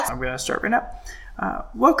I'm going to start right now.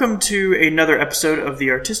 Welcome to another episode of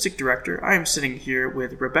The Artistic Director. I am sitting here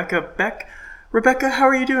with Rebecca Beck. Rebecca, how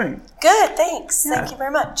are you doing? Good, thanks. Yeah. Thank you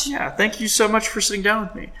very much. Yeah, thank you so much for sitting down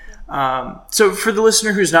with me. So for the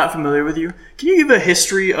listener who's not familiar with you, can you give a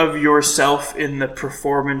history of yourself in the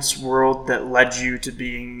performance world that led you to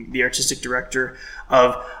being the artistic director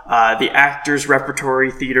of the Actors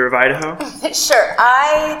Repertory Theater of Idaho? Sure.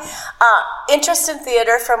 I interest in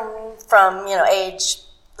theater from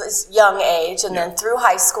young age, and then through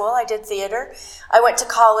high school I did theater. I went to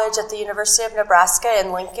college at the University of Nebraska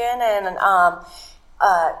in Lincoln and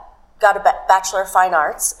got a Bachelor of Fine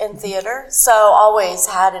Arts in theater, so always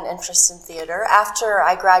had an interest in theater. After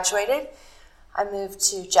I graduated, I moved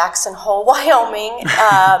to Jackson Hole, Wyoming,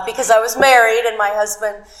 because I was married and my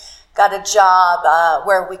husband got a job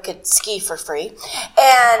where we could ski for free.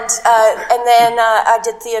 And then I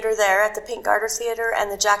did theater there at the Pink Garter Theater and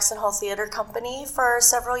the Jackson Hole Theater Company for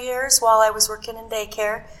several years while I was working in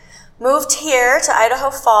daycare. Moved here to Idaho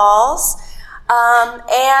Falls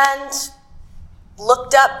and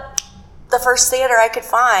looked up the first theater I could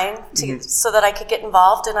find so that I could get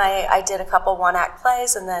involved. And I did a couple one-act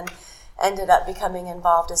plays and then ended up becoming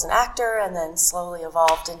involved as an actor and then slowly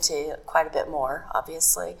evolved into quite a bit more,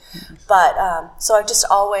 obviously. But so I've just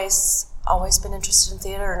always been interested in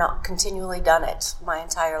theater and continually done it my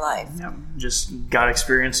entire life. Yep. Just got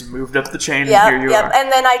experience and moved up the chain, and here you are.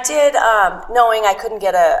 And then I did, knowing I couldn't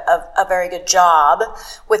get a very good job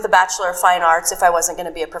with the Bachelor of Fine Arts if I wasn't going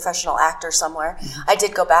to be a professional actor somewhere, I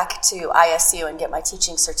did go back to ISU and get my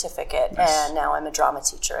teaching certificate, and now I'm a drama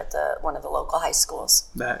teacher at one of the local high schools.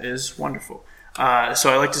 That is wonderful.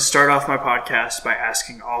 So I like to start off my podcast by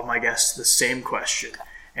asking all of my guests the same question,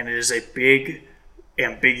 and it is a big,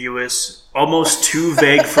 ambiguous, almost too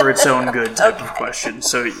vague for its own good type of question.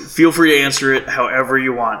 So feel free to answer it however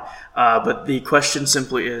you want. But the question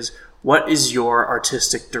simply is, what is your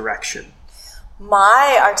artistic direction?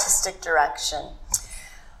 My artistic direction?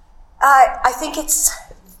 I think it's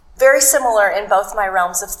very similar in both my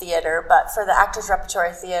realms of theater, but for the Actors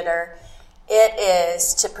Repertory Theater, it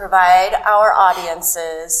is to provide our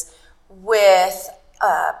audiences with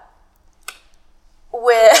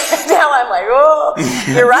now I'm like, oh,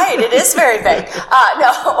 you're right, it is very vague,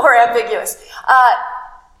 or ambiguous.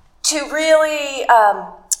 To really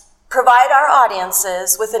provide our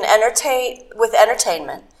audiences with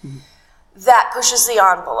entertainment that pushes the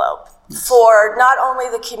envelope for not only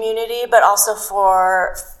the community but also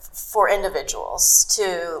for individuals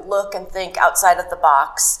to look and think outside of the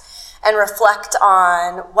box and reflect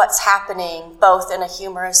on what's happening both in a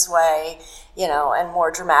humorous way, and more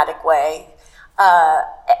dramatic way.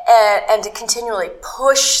 And to continually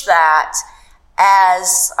push that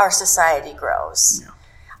as our society grows.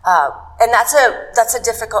 And that's a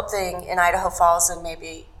difficult thing in Idaho Falls, and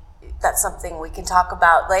maybe that's something we can talk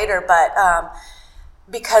about later, but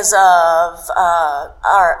because of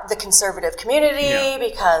the conservative community,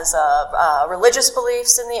 because of religious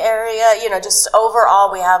beliefs in the area, just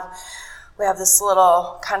overall we have this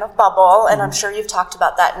little kind of bubble, and I'm sure you've talked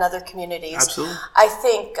about that in other communities. Absolutely. I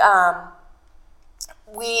think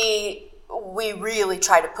we really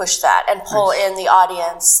try to push that and pull in the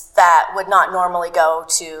audience that would not normally go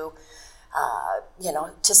to,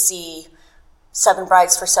 to see Seven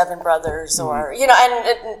Brides for Seven Brothers or,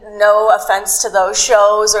 and no offense to those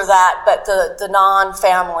shows or that, but the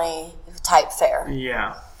non-family type fare.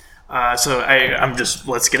 Yeah. So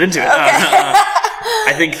let's get into it. Okay.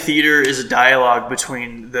 I think theater is a dialogue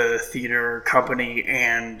between the theater company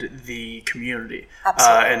and the community.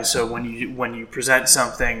 Absolutely. And so when you present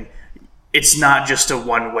something, it's not just a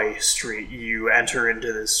one-way street. You enter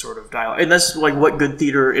into this sort of dialogue. And that's like what good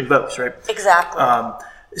theater invokes, right? Exactly.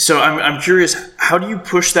 So I'm curious, how do you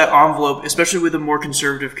push that envelope, especially with a more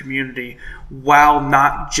conservative community, while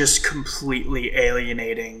not just completely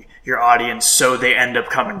alienating your audience so they end up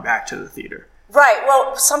coming back to the theater? Right.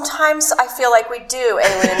 Well, sometimes I feel like we do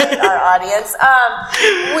alienate our audience.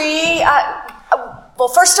 Well,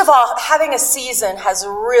 first of all, having a season has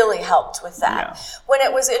really helped with that. Yeah. When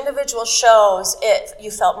it was individual shows,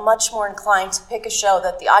 you felt much more inclined to pick a show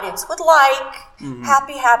that the audience would like,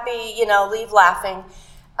 happy, leave laughing.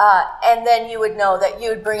 And then you would know that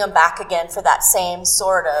you would bring them back again for that same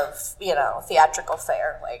sort of, theatrical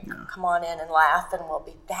fare. Like, come on in and laugh, and we'll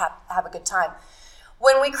have a good time.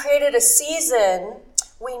 When we created a season,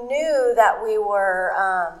 we knew that we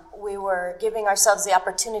were giving ourselves the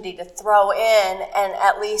opportunity to throw in and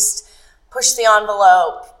at least push the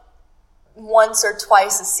envelope once or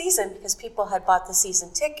twice a season because people had bought the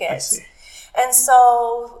season tickets. And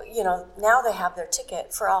so, now they have their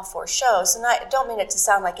ticket for all 4 shows. And I don't mean it to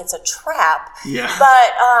sound like it's a trap,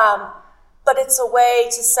 but it's a way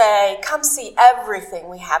to say, come see everything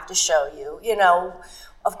we have to show you.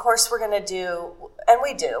 Of course we're going to do, and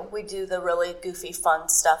we do the really goofy, fun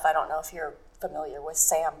stuff. I don't know if you're familiar with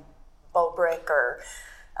Sam Bobrick or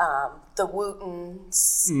the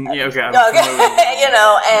Wootons. Okay.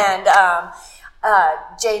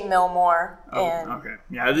 And Jane Millmore and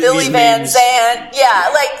Billy these Van names. Zandt. Yeah,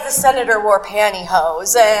 like the senator wore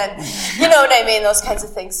pantyhose, and you know what I mean, those kinds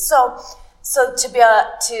of things. So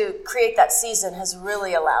to create that season has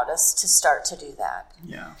really allowed us to start to do that.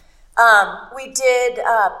 Yeah. We did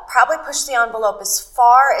probably push the envelope as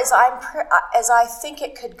far as I think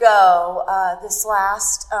it could go this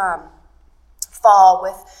last fall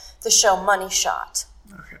with the show Money Shot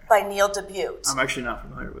by Neil DeBute. I'm actually not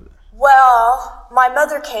familiar with it. Well, my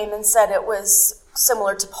mother came and said it was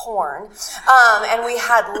similar to porn, and we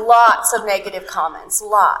had lots of negative comments,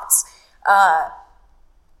 lots.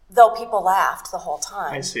 Though people laughed the whole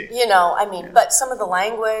time. I see. But some of the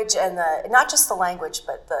language and not just the language,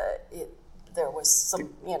 but there was some,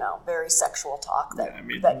 very sexual talk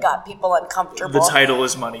that got people uncomfortable. The title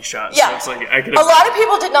is Money Shot. Yeah. So it's like a lot of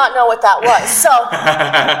people did not know what that was. So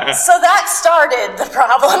that started the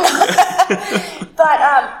problem.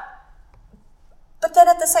 But then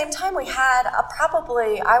at the same time, we had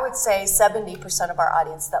probably, I would say, 70% of our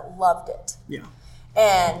audience that loved it. Yeah.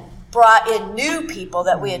 And brought in new people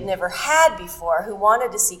that we had never had before, who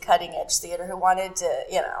wanted to see cutting edge theater, who wanted to,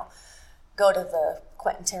 go to the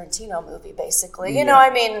Quentin Tarantino movie, basically.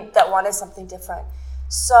 That wanted something different.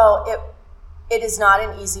 So it is not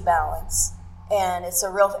an easy balance, and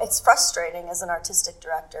it's frustrating as an artistic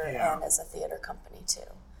director and as a theater company too.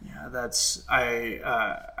 Yeah,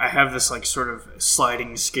 I have this like sort of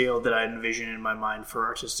sliding scale that I envision in my mind for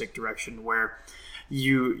artistic direction, where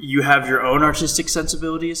you have your own artistic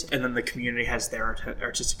sensibilities, and then the community has their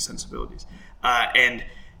artistic sensibilities. And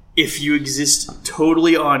if you exist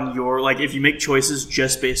totally on if you make choices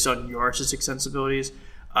just based on your artistic sensibilities,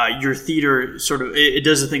 your theater it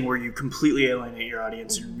does a thing where you completely alienate your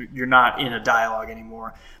audience. Mm-hmm. You're not in a dialogue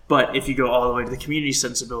anymore. But if you go all the way to the community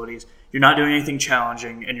sensibilities, you're not doing anything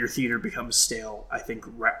challenging, and your theater becomes stale, I think,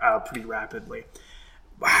 pretty rapidly.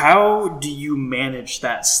 How do you manage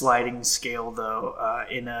that sliding scale, though,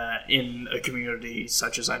 in a community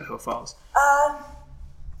such as Idaho Falls?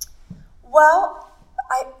 Well,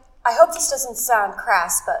 I hope this doesn't sound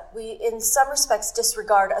crass, but we, in some respects,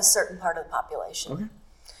 disregard a certain part of the population. Okay.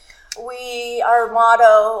 Our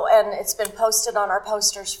motto, and it's been posted on our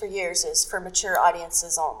posters for years, is for mature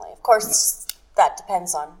audiences only. Of course, that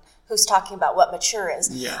depends on who's talking about what mature is.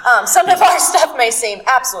 Yeah. Some of our stuff may seem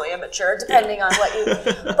absolutely immature, depending on what you...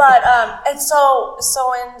 But, and so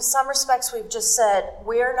in some respects, we've just said,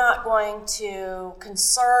 we're not going to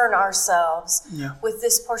concern ourselves with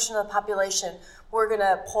this portion of the population. We're going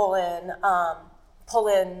to pull in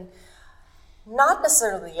not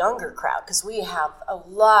necessarily the younger crowd, because we have a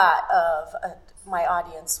lot of, my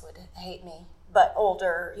audience would hate me, but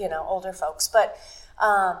older folks, but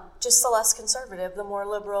just the less conservative, the more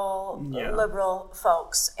liberal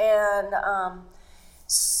folks. And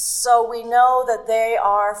so we know that they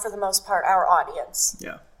are, for the most part, our audience.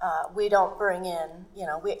 Yeah. We don't bring in,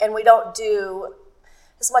 we don't do,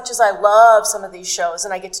 as much as I love some of these shows,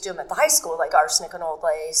 and I get to do them at the high school, like Arsenic and Old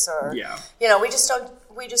Lace, or,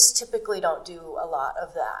 we just typically don't do a lot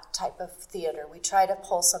of that type of theater. We try to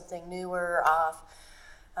pull something newer off.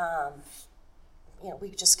 We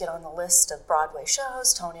just get on the list of Broadway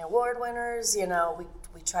shows, Tony Award winners,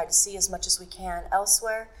 we try to see as much as we can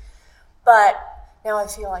elsewhere. But now I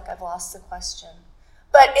feel like I've lost the question.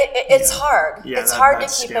 But it's hard. Yeah, it's hard to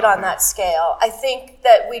keep it on that scale. I think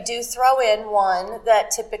that we do throw in one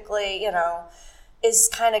that typically, is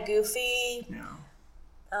kind of goofy. Yeah.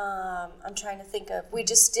 I'm trying to think of, we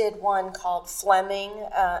just did one called Fleming,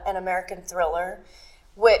 an American thriller,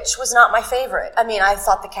 which was not my favorite. I mean, I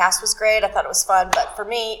thought the cast was great. I thought it was fun. But for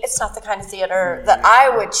me, it's not the kind of theater that I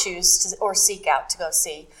would choose to or seek out to go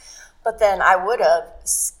see. But then I would have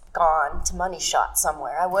gone to Money Shot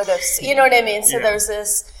somewhere. I would have, you know what I mean? So there's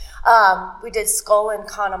this, we did Skull and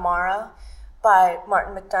Connemara by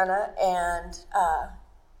Martin McDonough, and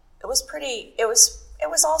it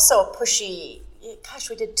was also a pushy, gosh,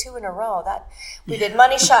 we did 2 in a row. We did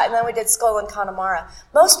Money Shot, and then we did Skull and Connemara.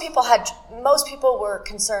 Most people were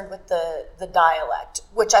concerned with the dialect,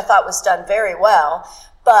 which I thought was done very well,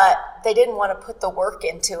 but they didn't want to put the work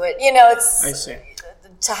into it. I see.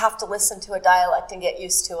 To have to listen to a dialect and get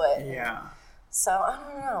used to it. Yeah. So I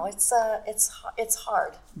don't know. It's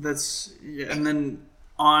hard. And then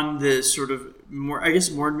on the sort of more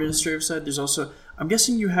administrative side, there's also, I'm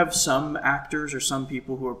guessing you have some actors or some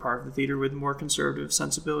people who are part of the theater with more conservative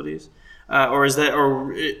sensibilities.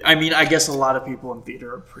 I guess a lot of people in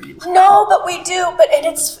theater are pretty... No, but we do. And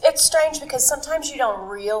it's strange because sometimes you don't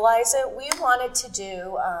realize it. We wanted to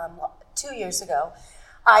do, 2 years ago,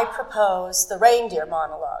 I proposed the reindeer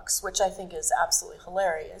monologues, which I think is absolutely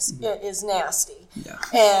hilarious. Mm-hmm. It is nasty. Yeah.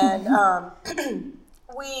 And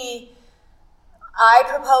I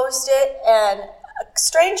proposed it, and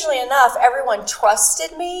strangely enough, everyone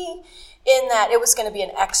trusted me in that it was going to be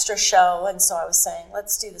an extra show. And so I was saying,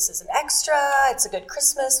 let's do this as an extra. It's a good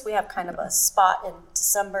Christmas. We have kind of a spot in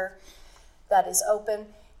December that is open.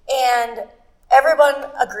 And everyone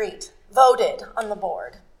agreed, voted on the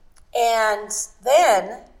board. And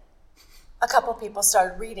then a couple people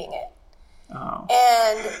started reading it. Oh.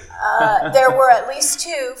 And there were at least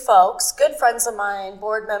 2 folks, good friends of mine,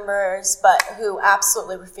 board members, but who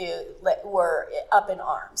absolutely were up in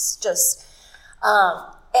arms. Just,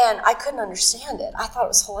 and I couldn't understand it. I thought it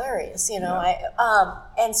was hilarious, Yeah.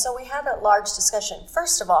 And so we had a large discussion.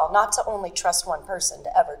 First of all, not to only trust one person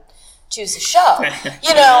to ever choose a show.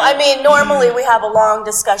 Normally we have a long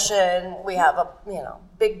discussion. We have a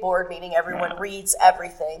big board meeting. Everyone reads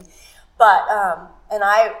everything. But and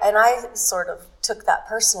I sort of took that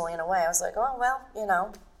personally in a way. I was like, oh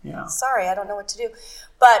well, sorry, I don't know what to do.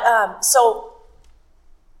 But so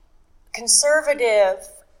conservative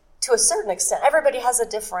to a certain extent. Everybody has a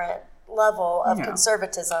different level of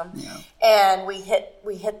conservatism, and we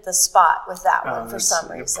hit the spot with that one for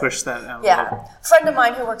some reason. Push that out. Yeah, a friend of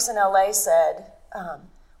mine who works in LA said,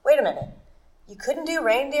 "Wait a minute, you couldn't do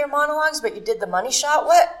reindeer monologues, but you did the money shot.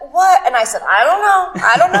 What?" And I said, "I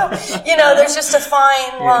don't know. There's just a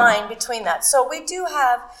fine line between that. So we do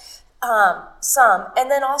have some,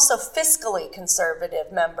 and then also fiscally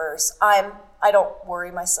conservative members. I don't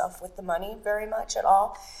worry myself with the money very much at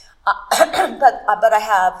all, but I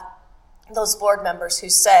have those board members who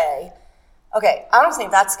say, okay, I don't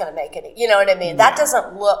think that's going to make it. You know what I mean? Yeah. That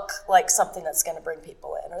doesn't look like something that's going to bring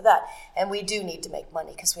people in or that. And we do need to make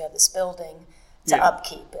money because we have this building to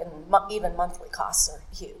upkeep, and even monthly costs are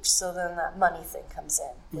huge. So then that money thing comes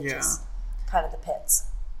in, which is kind of the pits.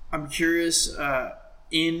 I'm curious,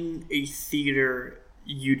 in a theater,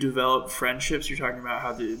 you develop friendships. You're talking about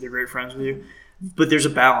how they're great friends with you. But there's a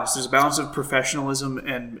balance. There's a balance of professionalism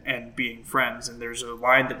and being friends, and there's a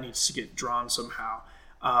line that needs to get drawn somehow.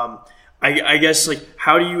 I guess,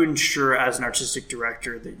 how do you ensure as an artistic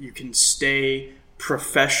director that you can stay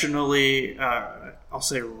professionally, I'll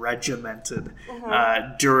say regimented,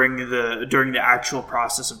 during the actual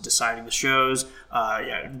process of deciding the shows,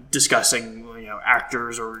 discussing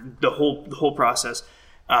actors or the whole process,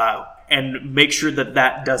 and make sure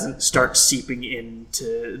that doesn't start seeping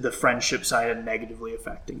into the friendship side and negatively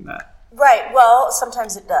affecting that. Right. Well,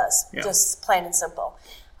 sometimes it does. Yeah. Just plain and simple.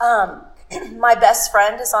 My best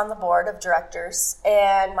friend is on the board of directors,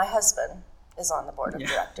 and my husband is on the board of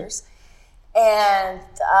directors, and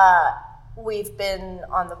we've been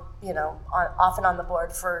on the off and on the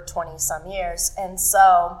board for 20 some years, and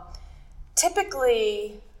so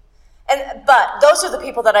typically. But those are the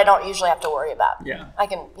people that I don't usually have to worry about. Yeah, I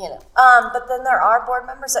can, But then there are board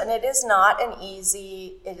members, and it is not an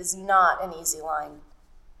easy line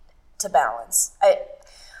to balance.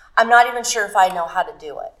 I'm not even sure if I know how to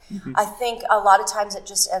do it. Mm-hmm. I think a lot of times it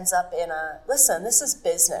just ends up in listen, this is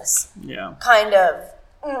business. Yeah. Kind of,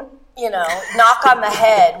 knock on the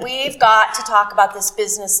head. We've got to talk about this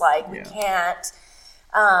business we can't,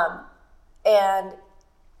 and.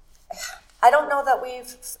 I don't know that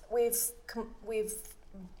we've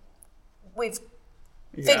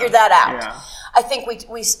figured that out. Yeah. I think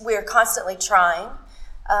we are constantly trying.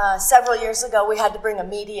 Several years ago, we had to bring a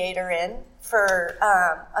mediator in for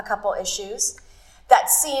a couple issues that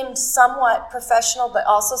seemed somewhat professional, but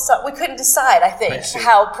also we couldn't decide. I think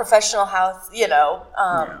how professional, how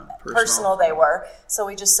personal they were. So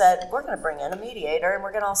we just said we're going to bring in a mediator, and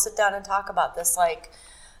we're going to all sit down and talk about this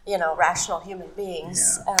rational human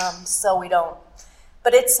beings. Yeah. So we don't,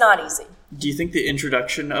 but it's not easy. Do you think the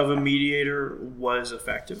introduction of a mediator was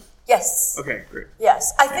effective? Yes. Okay, great.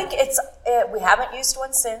 Yes. I think we haven't used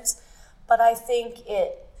one since, but I think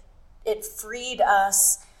it freed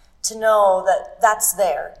us to know that that's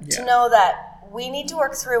there, to know that we need to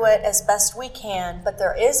work through it as best we can, but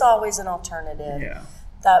there is always an alternative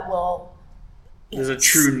that will... There's a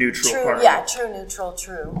true neutral part. Yeah, true neutral,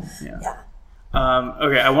 true. Yeah.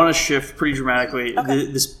 Okay, I want to shift pretty dramatically. Okay.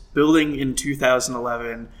 This building in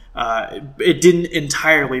 2011, it didn't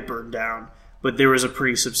entirely burn down, but there was a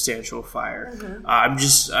pretty substantial fire. Mm-hmm.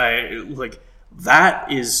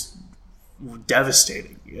 That is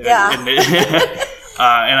devastating. Yeah.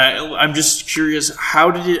 And I'm just curious,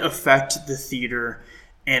 how did it affect the theater,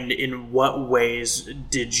 and in what ways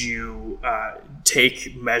did you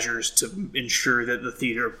take measures to ensure that the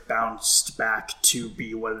theater bounced back to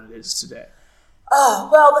be what it is today? Oh,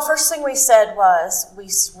 well, the first thing we said was we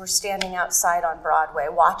were standing outside on Broadway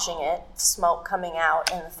watching it, smoke coming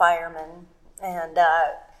out and the firemen, and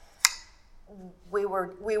we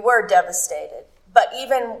were devastated. But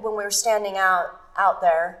even when we were standing out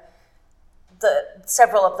there,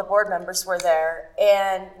 several of the board members were there,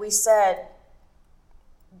 and we said,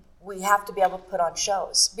 we have to be able to put on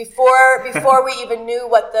shows. Before we even knew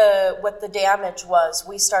what the damage was,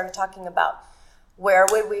 we started talking about where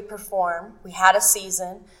would we perform. We had a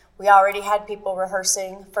season. We already had people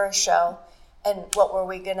rehearsing for a show, and what were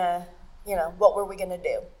we gonna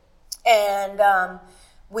do? And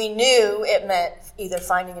we knew it meant either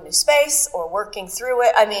finding a new space or working through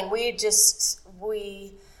it. I mean,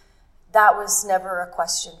 that was never a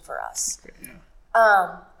question for us.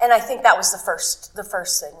 Yeah. And I think that was the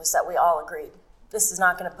first thing, was that we all agreed, this is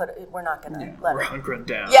not going to we're not going to let we're it. hunkering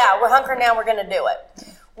down. Yeah, we're hunkering down, we're going to do it.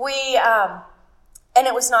 We, and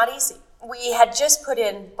it was not easy. We had just put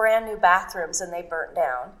in brand new bathrooms and they burnt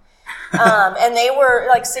down. And they were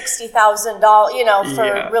like $60,000,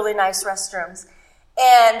 for really nice restrooms.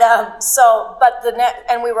 And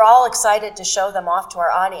and we were all excited to show them off to our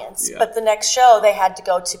audience. Yeah. But the next show, they had to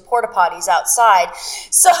go to porta potties outside,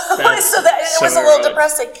 so it was a little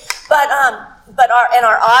depressing. But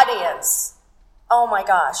our audience, oh my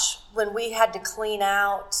gosh, when we had to clean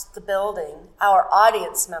out the building, our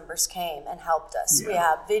audience members came and helped us. Yeah. We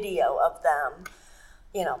have video of them,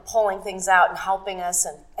 pulling things out and helping us,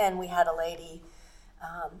 and we had a lady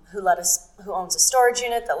who owns a storage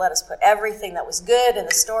unit that let us put everything that was good in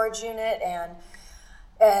the storage unit, and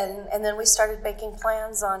then we started making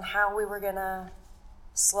plans on how we were gonna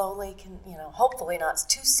slowly, hopefully not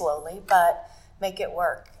too slowly, but make it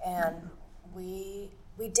work, and we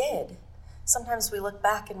did. Sometimes we look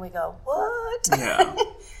back and we go, what? Yeah.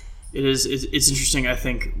 It's interesting. I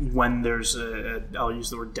think when there's I'll use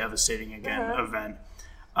the word devastating again, event.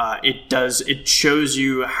 It shows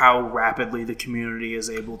you how rapidly the community is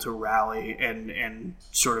able to rally and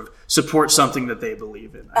sort of support something that they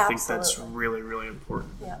believe in. I think that's really, really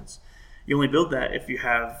important. Yeah. You only build that if you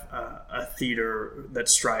have a theater that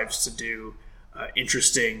strives to do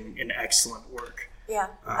interesting and excellent work. Yeah,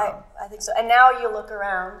 I think so. And now you look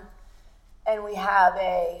around and we have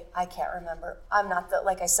I can't remember.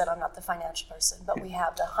 Like I said, I'm not the financial person, but we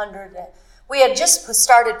have we had just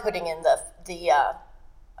started putting in the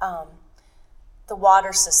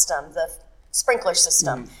water system, the sprinkler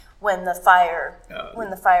system, when the fire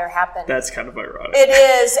happened. That's kind of ironic. It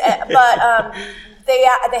is, but they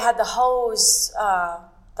had the hose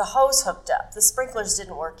hooked up. The sprinklers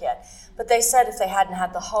didn't work yet, but they said if they hadn't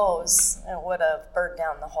had the hose, it would have burned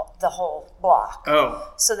down the whole block.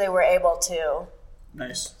 Oh, so they were able to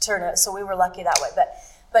turn it. So we were lucky that way.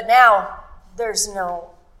 But now there's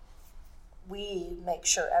no. We make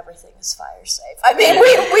sure everything is fire safe. I mean,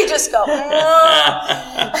 we just go,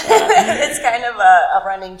 it's kind of a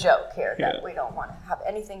running joke here that we don't want to have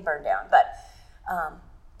anything burned down. But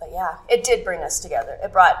yeah, it did bring us together.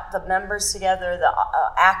 It brought the members together, the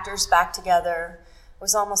actors back together. It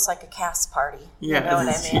was almost like a cast party. Yeah, you know what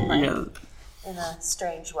I mean? In a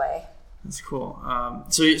strange way. That's cool.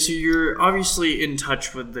 So you're obviously in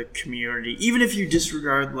touch with the community, even if you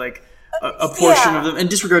disregard a portion of them, and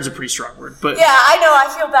disregard's a pretty strong word, but yeah, I know, I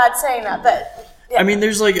feel bad saying that, but yeah. I mean,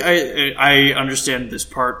 there's I understand this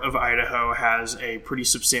part of Idaho has a pretty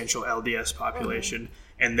substantial LDS population,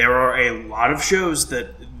 and there are a lot of shows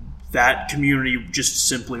that community just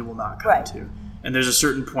simply will not come to, and there's a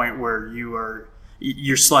certain point where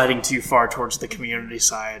you're sliding too far towards the community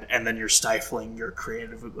side, and then you're stifling your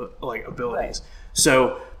creative abilities.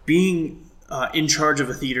 So being in charge of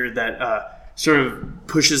a theater that sort of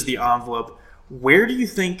pushes the envelope, where do you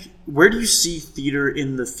see theater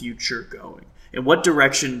in the future going? In what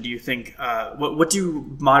direction do you think, what do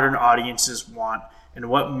modern audiences want, and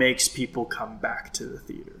what makes people come back to the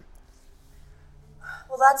theater?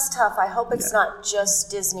 Well, that's tough. I hope it's not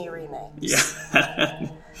just Disney remakes. Yeah.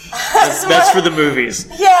 that's for the movies.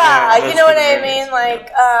 Yeah, you know what I mean?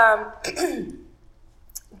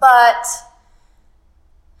 But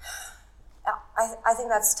I think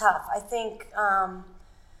that's tough. I think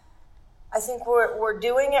we're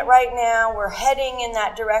doing it right now. We're heading in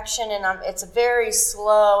that direction, and it's very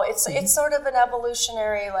slow. It's sort of an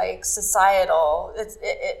evolutionary, societal.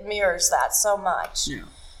 It mirrors that so much. Yeah.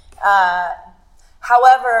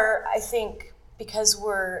 However, I think because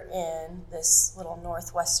we're in this little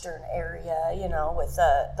northwestern area, with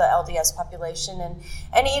the LDS population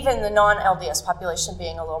and even the non-LDS population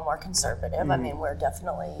being a little more conservative. I mean, we're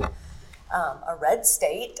definitely a red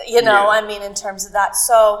state, in terms of that.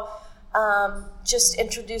 So just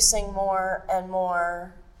introducing more and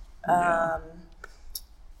more and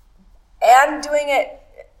doing it,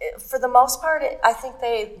 for the most part, I think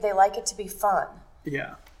they like it to be fun.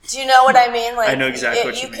 Yeah. Do you know what I mean? Like, I know exactly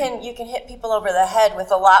what you mean. You can hit people over the head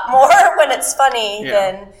with a lot more when it's funny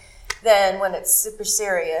than when it's super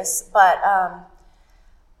serious. But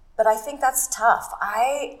I think that's tough.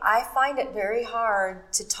 I find it very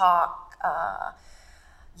hard to talk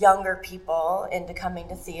younger people into coming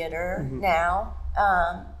to theater now.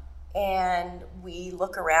 And we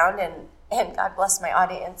look around and God bless my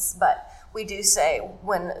audience, but we do say,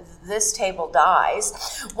 when this table dies,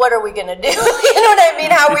 what are we going to do? You know what I mean?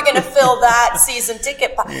 How are we going to fill that season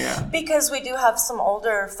ticket? Yeah. Because we do have some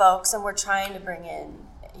older folks, and we're trying to bring in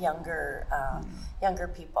younger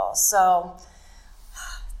people. So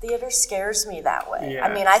theater scares me that way. Yeah.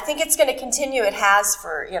 I mean, I think it's going to continue. It has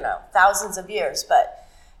for, thousands of years, but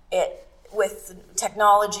with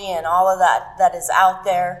technology and all of that is out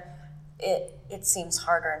there, it seems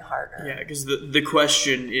harder and harder. Yeah, because the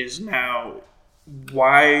question is now,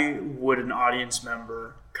 why would an audience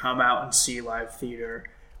member come out and see live theater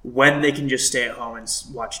when they can just stay at home and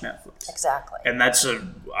watch Netflix? Exactly. And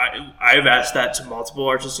I've asked that to multiple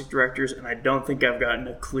artistic directors, and I don't think I've gotten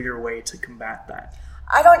a clear way to combat that.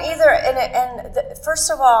 I don't either. First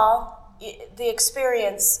of all, the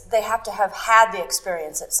experience, they have to have had the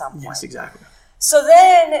experience at some point. Yes, exactly. So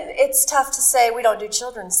then it's tough to say we don't do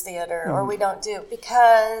children's theater or we don't do,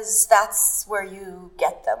 because that's where you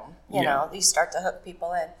get them, you start to hook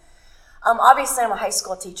people in. Obviously I'm a high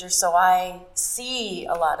school teacher, so I see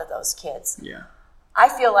a lot of those kids. Yeah. I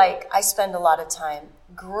feel like I spend a lot of time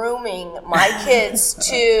grooming my kids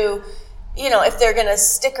to, if they're going to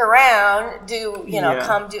stick around,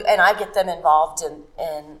 come do, and I get them involved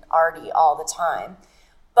in arty all the time.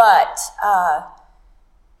 But,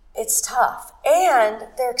 it's tough, and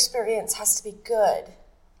their experience has to be good.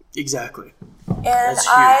 That And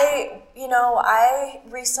I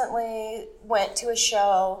recently went to a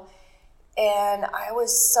show, and I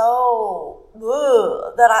was so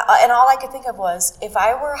and all I could think of was, if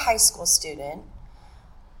I were a high school student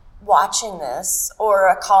watching this, or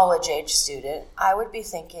a college age student, I would be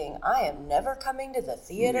thinking, I am never coming to the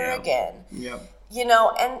theater again. Yep.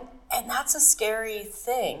 And that's a scary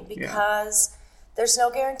thing, because there's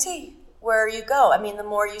no guarantee where you go. I mean, the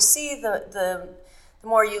more you see, the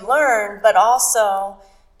more you learn, but also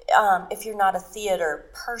if you're not a theater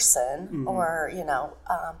person or,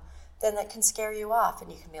 then that can scare you off,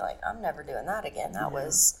 and you can be like, I'm never doing that again. That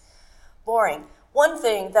was boring. One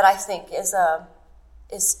thing that I think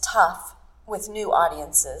is tough with new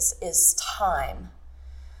audiences is time.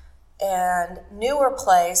 And newer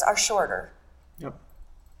plays are shorter. Yep.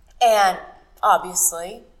 And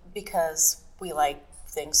obviously, because we like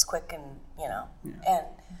things quick and,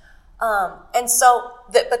 and so,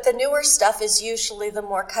 but the newer stuff is usually the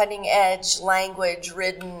more cutting edge, language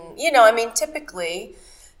ridden, typically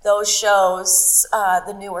those shows,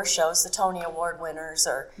 the newer shows, the Tony Award winners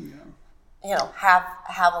are,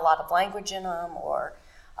 have a lot of language in them, or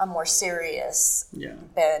a more serious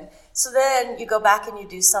bend. So then you go back and you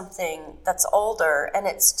do something that's older, and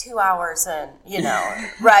it's 2 hours and,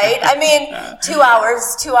 right? I mean, 2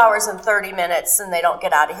 hours and 30 minutes, and they don't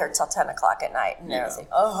get out of here till 10 o'clock at night. And they're like,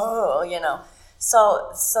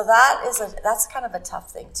 So that's kind of a tough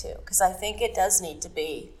thing too, because I think it does need to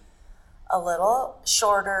be a little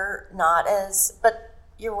shorter, but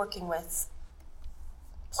you're working with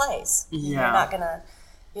plays. Yeah. You're not gonna,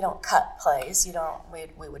 you don't cut plays.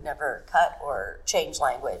 We would never cut or change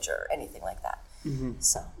language or anything like that. Mm-hmm.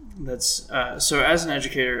 So that's so. As an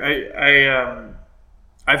educator,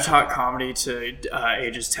 I've taught comedy to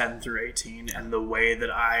ages 10 through 18, and the way that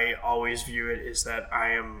I always view it is that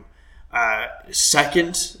I am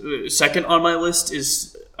second on my list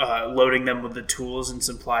is loading them with the tools and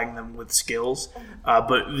supplying them with skills.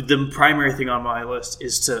 But the primary thing on my list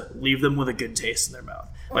is to leave them with a good taste in their mouth.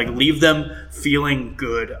 Like, leave them feeling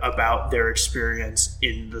good about their experience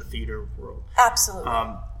in the theater world. Absolutely.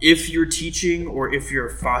 If you're teaching or if you're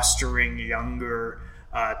fostering younger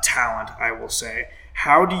talent, I will say,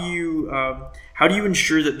 how do you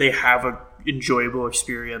ensure that they have a enjoyable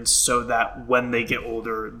experience, so that when they get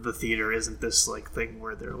older, the theater isn't this thing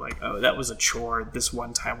where they're like, oh, that was a chore this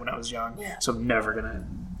one time when I was young, so I'm never gonna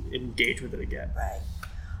engage with it again. Right.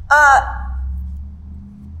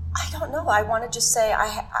 I don't know. I want to just say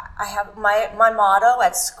I have my motto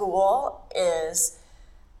at school is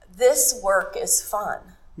this work is fun.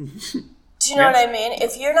 Do you know what I mean?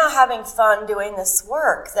 If you're not having fun doing this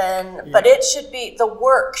work, then but it should be the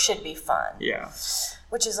work should be fun. Yeah.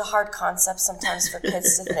 Which is a hard concept sometimes for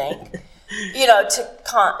kids to think,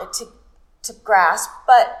 to grasp.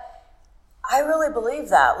 But I really believe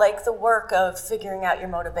that, like the work of figuring out your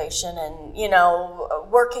motivation and,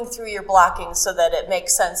 working through your blocking so that it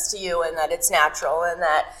makes sense to you and that it's natural and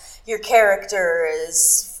that your character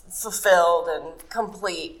is fulfilled and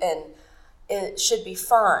complete and it should be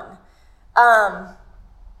fun. Now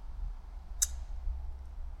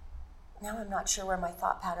I'm not sure where my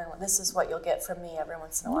thought pattern went. This is what you'll get from me every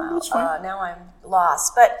once in a while. Now I'm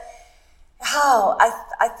lost. But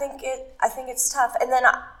I think it's tough. And then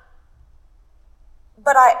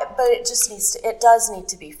but it just it does need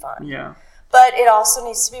to be fun. Yeah. But it also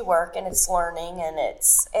needs to be work and it's learning and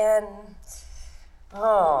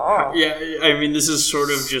Yeah, I mean, this is sort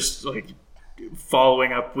of just like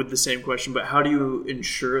following up with the same question, but how do you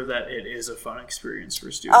ensure that it is a fun experience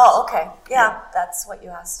for students? Oh, okay. Yeah. That's what you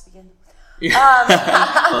asked to begin. Yeah.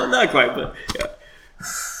 Well, not quite, but yeah.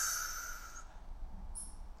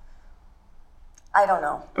 I don't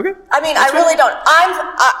know. Okay. I mean, I really don't.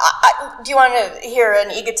 Do you want to hear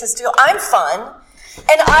an egotistical? I'm fun,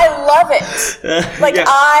 and I love it. Like,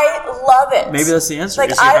 I love it. Maybe that's the answer.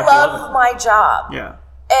 Like, I love my job. Yeah.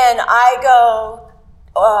 And I go,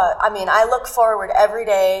 I look forward every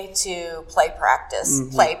day to play practice,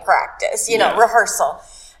 rehearsal.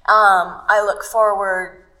 I look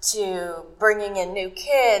forward to bringing in new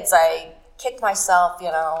kids. I kick myself,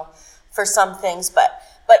 for some things, but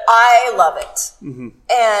I love it. Mm-hmm.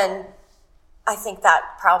 And I think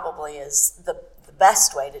that probably is the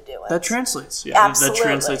best way to do it. That translates. Yeah. Absolutely. That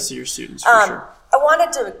translates to your students for sure. I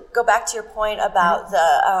wanted to go back to your point about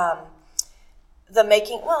the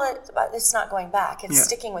making. Well, it's not going back. It's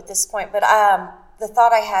sticking with this point. But the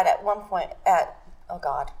thought I had at one point oh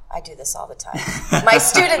God, I do this all the time. My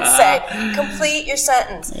students say, complete your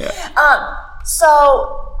sentence. Yeah.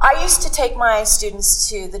 So I used to take my students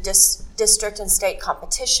to the district and state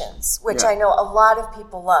competitions, which I know a lot of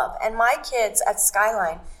people love. And my kids at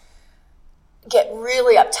Skyline get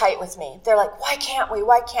really uptight with me. They're like, why can't we?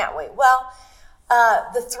 Why can't we? Well,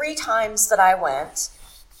 the 3 times that I went,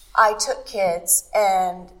 I took kids,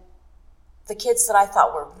 and the kids that I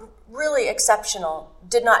thought were really exceptional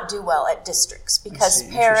did not do well at districts because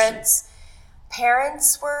parents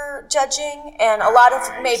were judging, and a lot of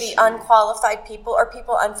maybe unqualified people or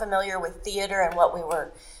people unfamiliar with theater and what we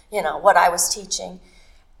were, what I was teaching.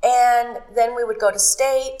 And then we would go to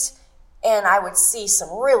state, and I would see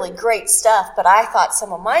some really great stuff, but I thought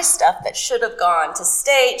some of my stuff that should have gone to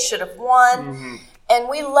state should have won. Mm-hmm. And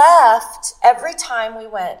we left, every time we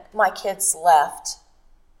went, my kids left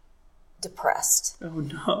depressed. Oh,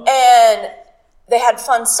 no. And they had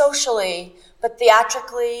fun socially, but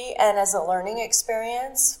theatrically and as a learning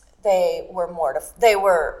experience, they were mortified.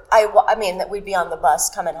 That we'd be on the bus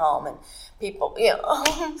coming home and people,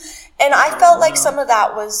 and I felt like some of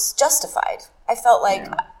that was justified. I felt like,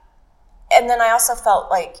 and then I also felt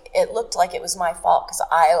like it looked like it was my fault because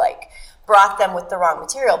I brought them with the wrong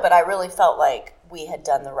material, but I really felt like we had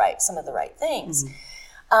done some of the right things.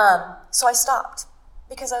 Mm-hmm. So I stopped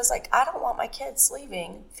because I was like, I don't want my kids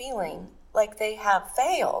leaving feeling like they have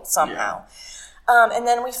failed somehow. Yeah. And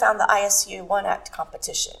then we found the ISU one-act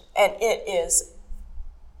competition, and it is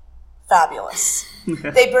fabulous.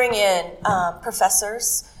 They bring in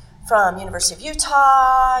professors from University of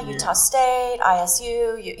Utah State,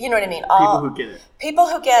 ISU, you know what I mean? People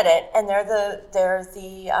who get it, and they're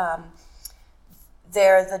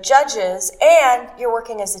the judges, and you're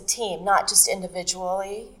working as a team, not just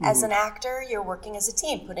individually as an actor. You're working as a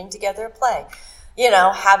team, putting together a play,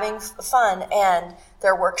 having fun, and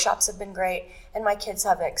their workshops have been great. And my kids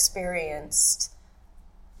have experienced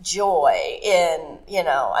joy in,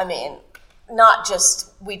 not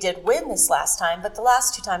just we did win this last time, but the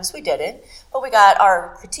last 2 times we didn't. But we got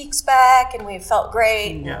our critiques back, and we felt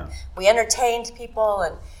great. Yeah. And we entertained people,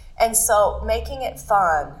 and so making it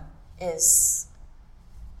fun is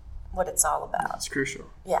what it's all about. It's crucial.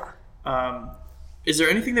 Yeah. Is there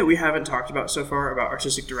anything that we haven't talked about so far about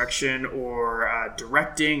artistic direction or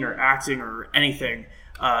directing or acting or anything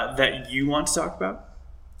that you want to talk about?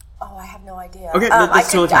 Oh, I have no idea. Okay,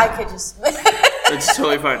 that's totally fine. I could just... That's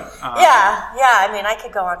totally fine. I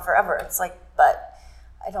could go on forever. It's but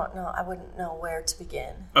I don't know. I wouldn't know where to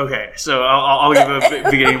begin. Okay, so I'll give a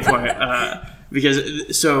beginning point because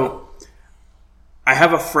I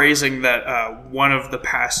have a phrasing that one of the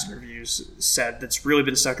past interviews said that's really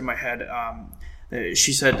been stuck in my head.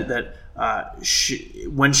 She said that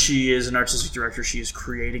when she is an artistic director, she is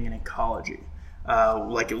creating an ecology,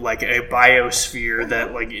 like a biosphere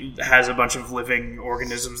that like has a bunch of living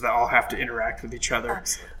organisms that all have to interact with each other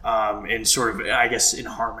in sort of, I guess, in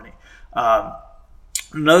harmony.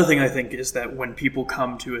 Another thing I think is that when people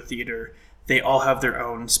come to a theater, they all have their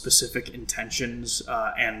own specific intentions,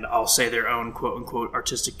 and I'll say their own quote-unquote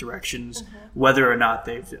artistic directions, whether or not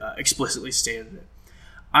they've explicitly stated it.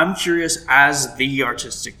 I'm curious, as the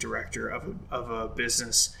artistic director of a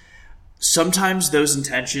business, sometimes those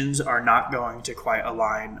intentions are not going to quite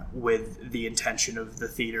align with the intention of the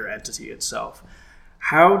theater entity itself.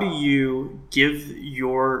 How do you give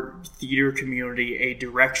your theater community a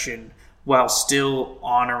direction while still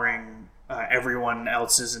honoring everyone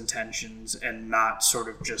else's intentions and not sort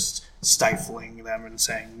of just stifling them and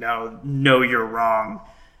saying, no, you're wrong?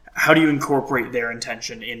 How do you incorporate their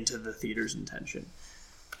intention into the theater's intention?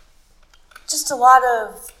 Just a lot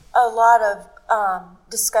of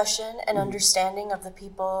discussion and understanding of the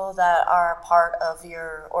people that are part of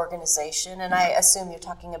your organization. And I assume you're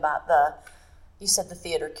talking about you said the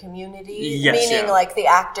theater community, yes, meaning like the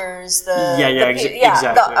actors,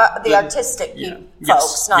 exactly. the artistic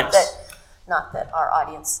folks, not that our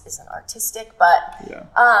audience isn't artistic, but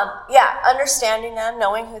understanding them,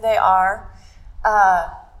 knowing who they are,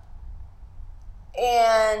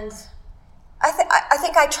 and I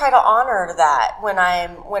think I try to honor that when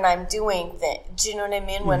I'm doing things. Do you know what I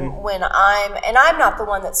mean? When I'm not the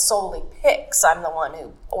one that solely picks. I'm the one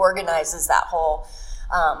who organizes that whole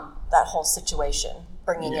situation,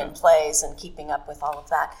 bringing in plays and keeping up with all of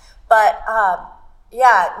that. But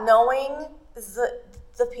knowing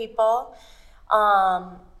the people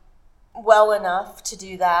well enough to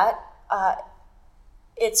do that.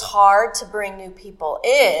 It's hard to bring new people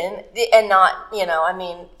in and not,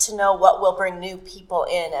 to know what will bring new people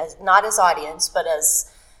in, as not as audience, but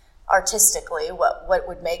as artistically, what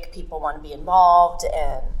would make people want to be involved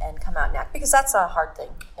and come out and act. Because that's a hard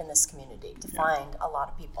thing in this community, to find a lot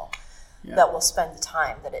of people that will spend the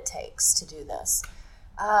time that it takes to do this.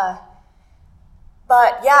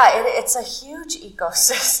 It's a huge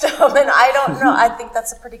ecosystem, and I don't know, I think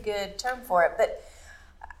that's a pretty good term for it, but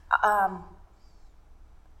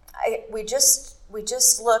we just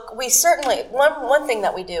look. We certainly one thing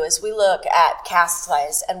that we do is we look at cast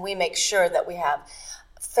size, and we make sure that we have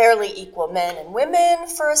fairly equal men and women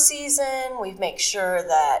for a season. We make sure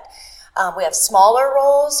that we have smaller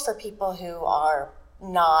roles for people who are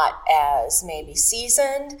not as maybe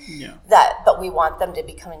seasoned. But we want them to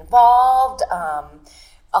become involved.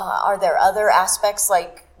 Are there other aspects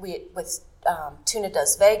like with Tuna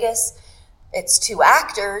Does Vegas? It's 2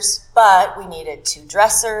 actors, but we needed 2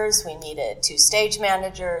 dressers, we needed 2 stage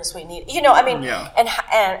managers, we need,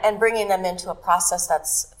 and bringing them into a process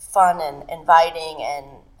that's fun and inviting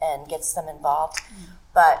and gets them involved.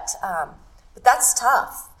 But that's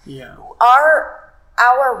tough. Yeah.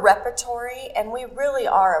 Our repertory, and we really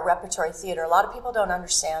are a repertory theater. A lot of people don't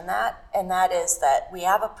understand that, and that is that we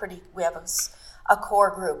have a core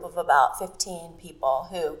group of about 15 people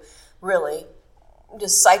who really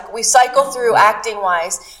we cycle through acting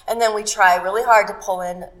wise, and then we try really hard to pull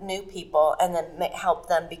in new people and then help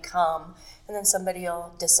them become, and then somebody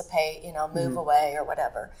will dissipate, move away or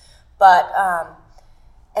whatever. But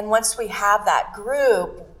and once we have that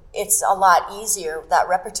group, it's a lot easier, that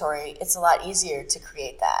repertory, it's a lot easier to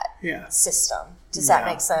create that system. Does that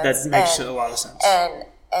make sense? That makes a lot of sense.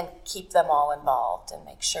 And keep them all involved and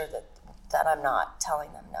make sure that I'm not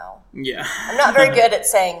telling them no. Yeah. I'm not very good at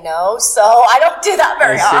saying no, so I don't do that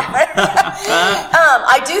very often.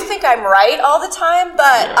 I do think I'm right all the time,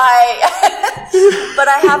 but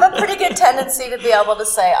I have a pretty good tendency to be able to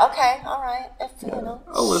say, okay, all right,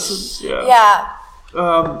 I'll listen. Yeah.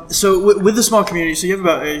 So with the small community, so you have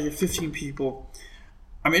about 15 people.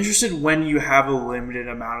 I'm interested when you have a limited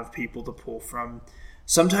amount of people to pull from.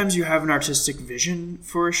 Sometimes you have an artistic vision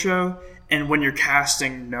for a show, and when you're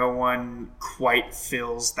casting, no one quite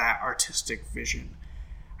fills that artistic vision.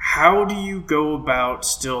 How do you go about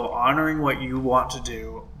still honoring what you want to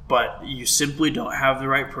do, but you simply don't have the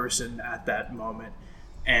right person at that moment?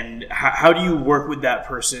 And how do you work with that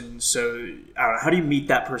person? So, how do you meet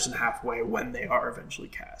that person halfway when they are eventually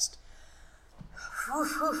cast?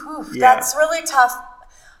 That's really tough.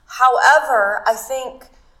 However, I think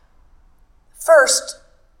first,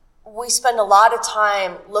 we spend a lot of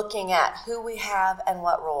time looking at who we have and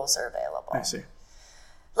what roles are available. I see.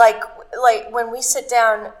 Like when we sit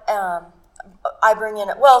down, I bring in,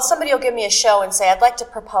 somebody will give me a show and say, I'd like to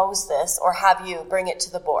propose this or have you bring it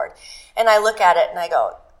to the board. And I look at it and I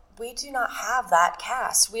go, we do not have that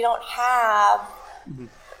cast. We don't have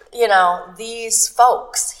these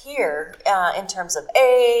folks here in terms of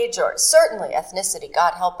age or certainly ethnicity.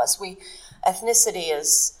 God help us. Ethnicity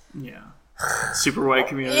is super white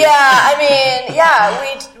community.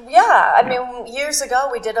 Years ago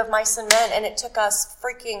we did Of Mice and Men, and it took us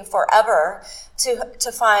freaking forever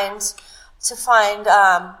to find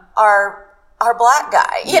our black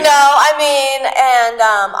guy.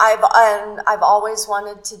 I've always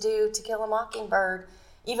wanted to do To Kill a Mockingbird,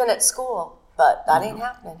 even at school. But that ain't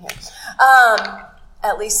happening here.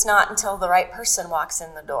 At least not until the right person walks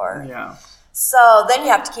in the door. Yeah. So then you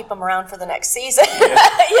have to keep them around for the next season, to see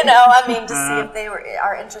if they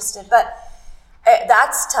are interested. But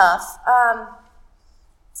that's tough.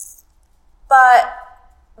 But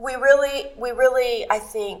we really, I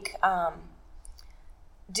think,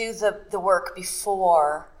 do the work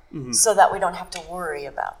before so that we don't have to worry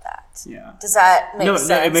about that. Yeah. Does that make sense?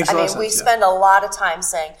 No, it makes a lot of sense. We spend a lot of time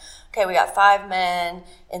saying, okay, we got 5 men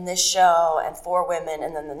in this show and 4 women,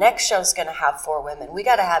 and then the next show's going to have 4 women. We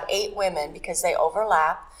got to have 8 women because they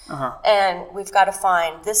overlap, and we've got to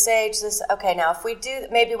find this age, okay, now if we do,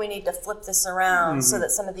 maybe we need to flip this around so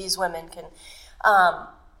that some of these women can,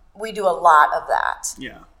 we do a lot of that.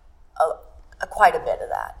 Yeah. Quite a bit of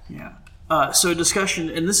that. Yeah. So a discussion,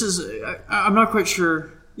 and this is, I'm not quite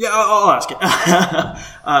sure. Yeah, I'll ask it.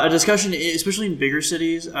 A discussion, especially in bigger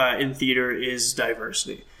cities, in theater, is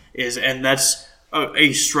diversity. And that's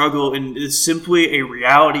a struggle, and it's simply a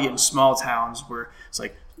reality in small towns where it's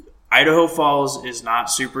like Idaho Falls is not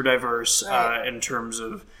super diverse in terms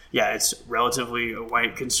of, it's relatively a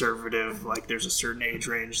white conservative, like there's a certain age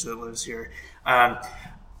range that lives here.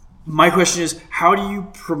 My question is, how do you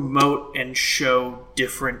promote and show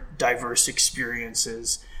different diverse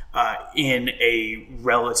experiences in a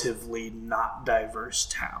relatively not diverse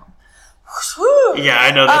town? Whew. Yeah,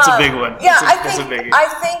 I know that's a big one. Yeah, that's a biggie. I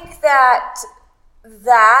think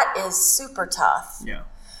that is super tough. Yeah.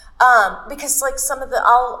 Because like some of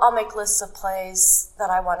I'll make lists of plays that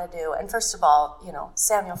I want to do, and first of all,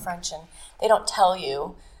 Samuel Frenchen, they don't tell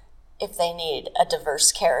you if they need a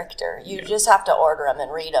diverse character. You just have to order them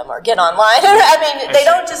and read them or get online. They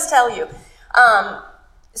don't just tell you.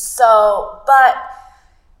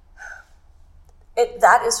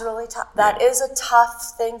 That is really tough. That is a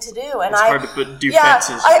tough thing to do, and it's hard to do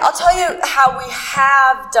fences. I'll tell you how we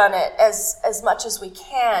have done it as much as we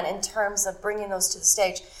can in terms of bringing those to the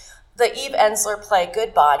stage. The Eve Ensler play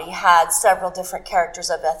Good Body had several different characters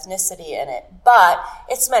of ethnicity in it, but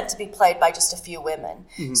it's meant to be played by just a few women.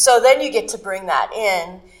 Mm-hmm. So then you get to bring that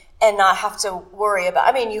in and not have to worry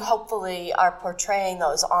about. You hopefully are portraying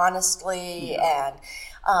those honestly and.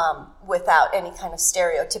 Without any kind of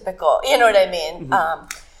stereotypical, you know what I mean? Mm-hmm.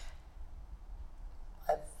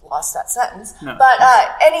 I've lost that sentence. No. But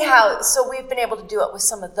anyhow, so we've been able to do it with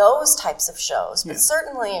some of those types of shows. But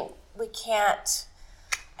certainly we can't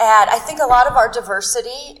add, I think a lot of our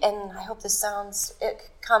diversity, and I hope it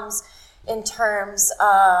comes in terms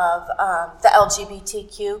of the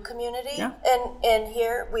LGBTQ community. Yeah. In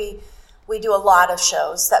here, we do a lot of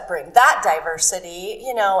shows that bring that diversity,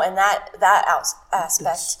 and that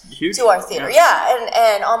aspect to our theater. Yeah,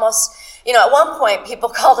 and almost, at one point people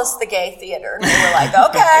called us the gay theater, and we were like,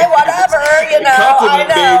 okay, whatever, I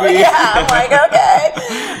know. Baby. Yeah, I'm like, okay.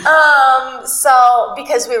 So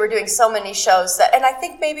because we were doing so many shows and I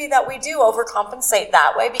think maybe that we do overcompensate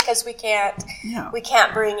that way because we can't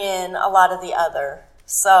bring in a lot of the other.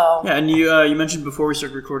 So yeah, and you mentioned before we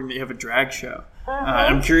started recording that you have a drag show. Mm-hmm.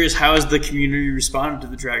 I'm curious, how has the community responded to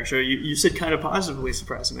the drag show? You said kind of positively,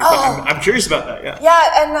 surprisingly. But I'm curious about that. Yeah.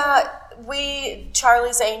 Yeah, and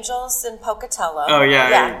Charlie's Angels in Pocatello. Oh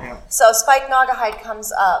yeah. So Spike Naugahyde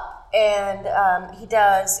comes up, and he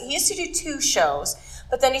used to do 2 shows,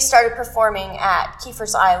 but then he started performing at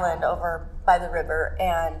Kiefer's Island over by the river,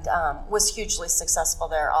 and was hugely successful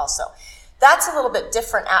there also. That's a little bit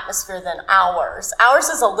different atmosphere than ours. Ours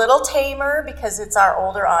is a little tamer because it's our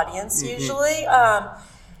older audience usually.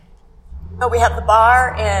 But we have the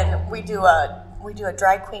bar, and we do a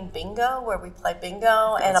drag queen bingo where we play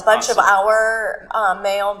bingo, and a bunch of our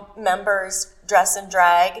male members dress in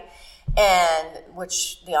drag, and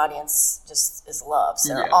which the audience just loves.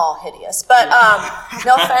 They're all hideous, but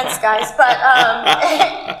no offense, guys, but.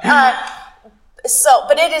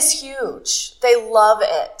 But it is huge. They love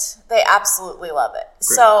it. They absolutely love it. Great.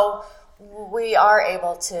 So we are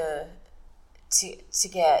able to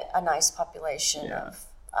get a nice population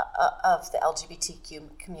of the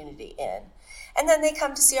LGBTQ community in, and then they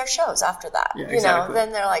come to see our shows after that. Yeah, exactly.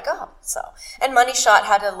 Then they're like, oh, so. And Money Shot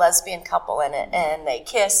had a lesbian couple in it, and they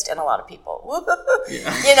kissed, and a lot of people,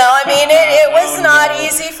 yeah. It was not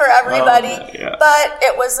easy for everybody, but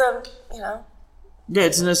it was Yeah,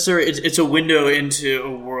 it's necessary. It's a window into a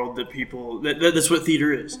world that people. That's what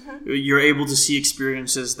theater is. Mm-hmm. You're able to see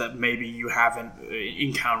experiences that maybe you haven't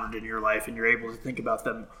encountered in your life, and you're able to think about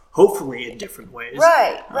them, hopefully, in different ways.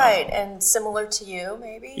 Right, and similar to you,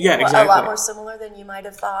 maybe. Yeah, exactly. A lot more similar than you might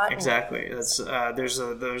have thought. Exactly. That's there's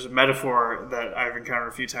a metaphor that I've encountered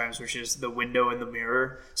a few times, which is the window and the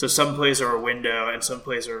mirror. So some plays are a window, and some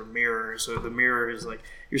plays are a mirror. So the mirror is like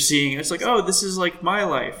you're seeing. It's like, oh, this is like my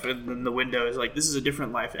life, and then the window is like, this is a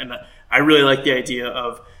different life. And I really like the idea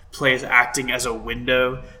of plays acting as a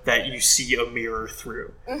window that you see a mirror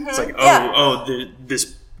through. Mm-hmm. It's like,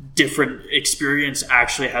 this different experience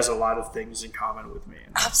actually has a lot of things in common with me.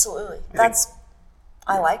 Absolutely.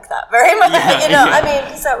 I like that very much. I mean,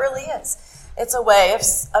 because that really is. It's a way of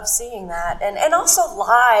seeing that. And also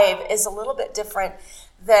live is a little bit different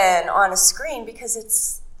than on a screen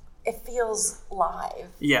because it feels live.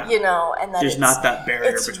 Yeah. And that there's not that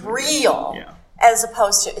barrier it's between real. Yeah. As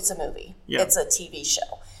opposed to it's a movie. Yeah. It's a TV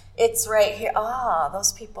show. It's right here.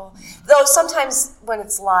 Those people. Though sometimes when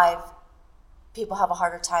it's live, people have a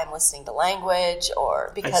harder time listening to language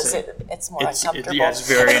or because it's more uncomfortable. It's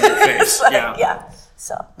very in your face. Yeah.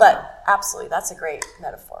 So, but absolutely, that's a great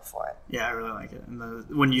metaphor for it. Yeah, I really like it. And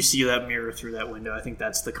when you see that mirror through that window, I think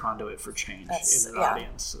that's the conduit for change in an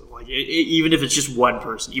audience. So, like, even if it's just one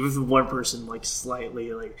person, even if one person like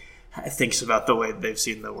slightly like thinks about the way they've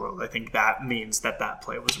seen the world, I think that means that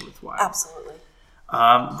play was worthwhile. Absolutely.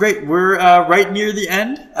 Great. We're right near the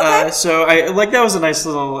end. Okay. So that was a nice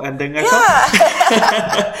little ending, I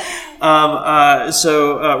thought.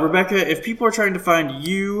 So Rebecca, if people are trying to find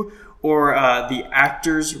you or the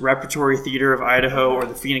Actors Repertory Theater of Idaho or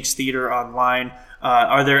the Phoenix Theater online,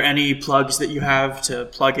 are there any plugs that you have to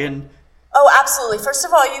plug in? Oh, absolutely. First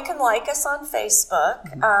of all, you can like us on Facebook,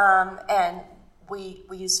 and we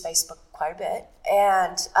use Facebook quite a bit.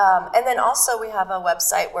 And then also we have a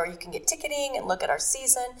website where you can get ticketing and look at our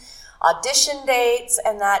season, audition dates,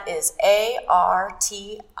 and that is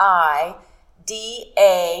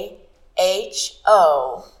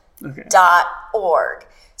artidaho.org.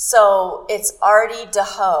 So it's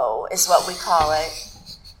Idaho is what we call it.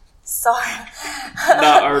 Sorry.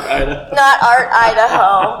 Not Art Idaho. Not Art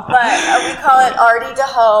Idaho, but we call it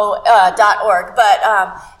artidaho.org. But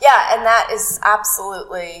and that is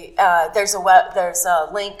absolutely there's a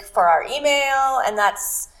link for our email, and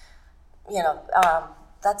that's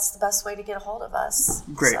the best way to get a hold of us.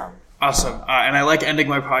 Great, awesome, and I like ending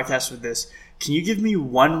my podcast with this. Can you give me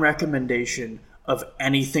one recommendation of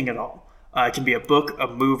anything at all? It can be a book, a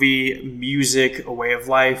movie, music, a way of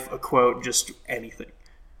life, a quote, just anything.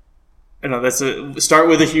 I know start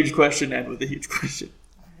with a huge question, end with a huge question.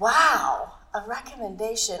 Wow, a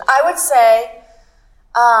recommendation. I would say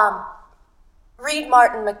read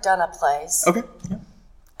Martin McDonough plays. Okay. Yeah.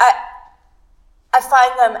 I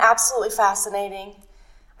find them absolutely fascinating.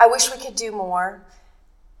 I wish we could do more.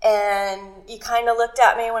 And you kind of looked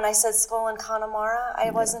at me when I said Skull and Connemara.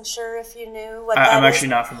 I wasn't sure if you knew what that is. I'm actually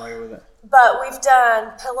not familiar with it. But we've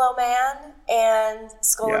done Pillow Man and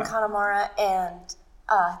Skull and Connemara, and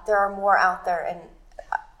there are more out there, and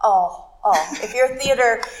if you're a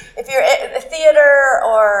theater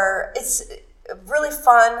or it's really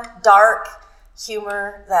fun, dark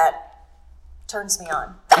humor that turns me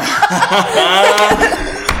on.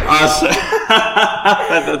 Awesome.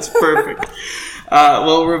 That's perfect.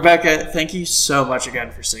 Well, Rebecca, thank you so much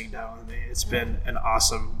again for sitting down with me. It's been an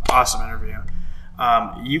awesome interview.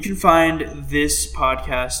 You can find this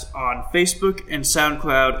podcast on Facebook and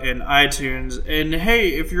SoundCloud and iTunes. And hey,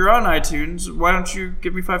 if you're on iTunes, why don't you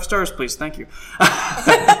give me 5 stars, please? Thank you.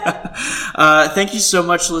 Thank you so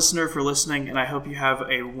much, listener, for listening, and I hope you have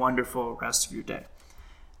a wonderful rest of your day.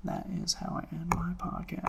 That is how I end my podcast.